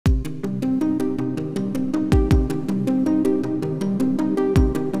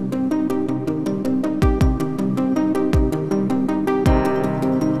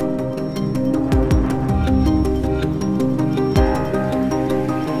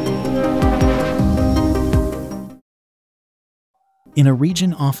In a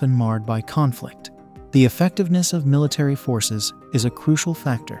region often marred by conflict, the effectiveness of military forces is a crucial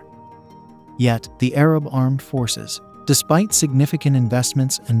factor. Yet, the Arab armed forces, despite significant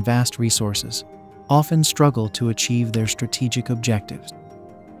investments and vast resources, often struggle to achieve their strategic objectives.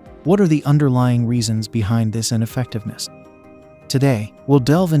 What are the underlying reasons behind this ineffectiveness? Today, we'll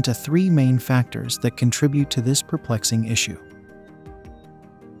delve into three main factors that contribute to this perplexing issue.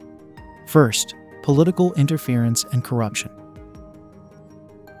 First, political interference and corruption.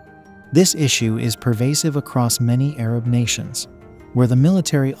 This issue is pervasive across many Arab nations, where the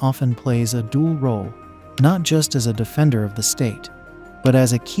military often plays a dual role, not just as a defender of the state, but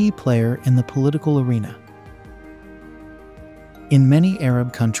as a key player in the political arena. In many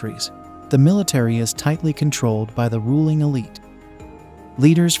Arab countries, the military is tightly controlled by the ruling elite.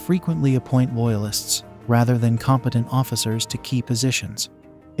 Leaders frequently appoint loyalists rather than competent officers to key positions,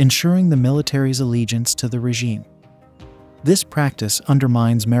 ensuring the military's allegiance to the regime. This practice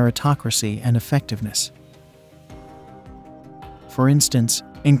undermines meritocracy and effectiveness. For instance,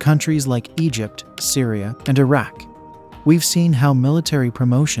 in countries like Egypt, Syria, and Iraq, we've seen how military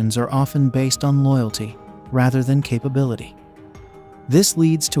promotions are often based on loyalty rather than capability. This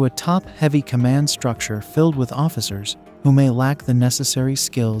leads to a top-heavy command structure filled with officers who may lack the necessary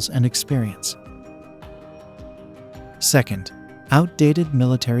skills and experience. Second, outdated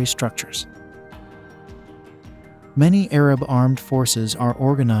military structures. Many Arab armed forces are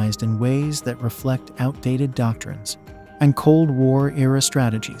organized in ways that reflect outdated doctrines and Cold War-era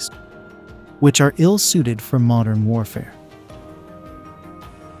strategies, which are ill-suited for modern warfare.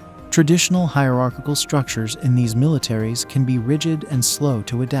 Traditional hierarchical structures in these militaries can be rigid and slow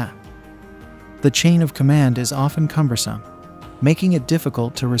to adapt. The chain of command is often cumbersome, making it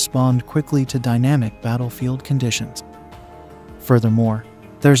difficult to respond quickly to dynamic battlefield conditions. Furthermore,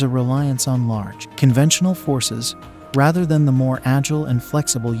 there's a reliance on large, conventional forces rather than the more agile and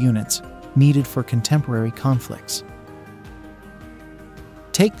flexible units needed for contemporary conflicts.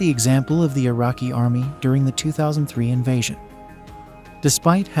 Take the example of the Iraqi army during the 2003 invasion.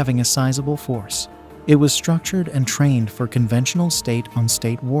 Despite having a sizable force, it was structured and trained for conventional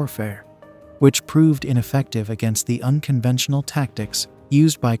state-on-state warfare, which proved ineffective against the unconventional tactics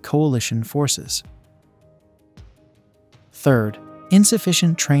used by coalition forces. Third,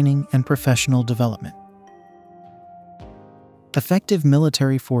 insufficient training and professional development. Effective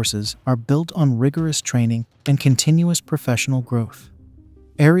military forces are built on rigorous training and continuous professional growth,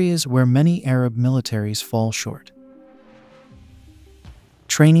 areas where many Arab militaries fall short.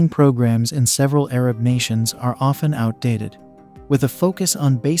 Training programs in several Arab nations are often outdated, with a focus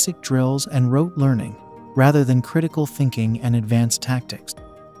on basic drills and rote learning rather than critical thinking and advanced tactics.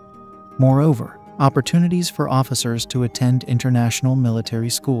 Moreover, opportunities for officers to attend international military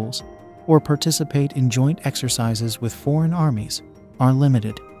schools or participate in joint exercises with foreign armies are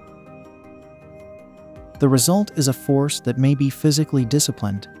limited. The result is a force that may be physically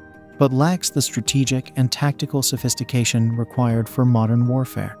disciplined, but lacks the strategic and tactical sophistication required for modern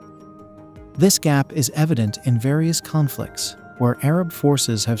warfare. This gap is evident in various conflicts where Arab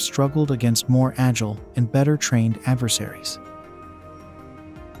forces have struggled against more agile and better trained adversaries.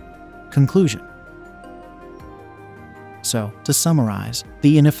 Conclusion. So, to summarize,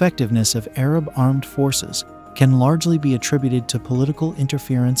 the ineffectiveness of Arab armed forces can largely be attributed to political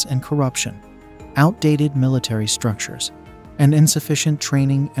interference and corruption, outdated military structures, and insufficient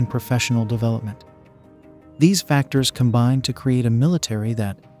training and professional development. These factors combine to create a military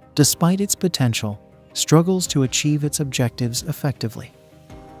that, despite its potential, struggles to achieve its objectives effectively.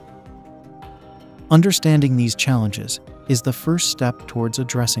 Understanding these challenges is the first step towards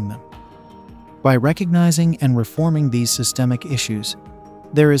addressing them. By recognizing and reforming these systemic issues,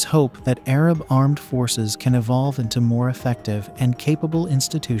 there is hope that Arab armed forces can evolve into more effective and capable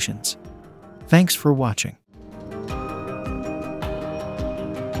institutions. Thanks for watching.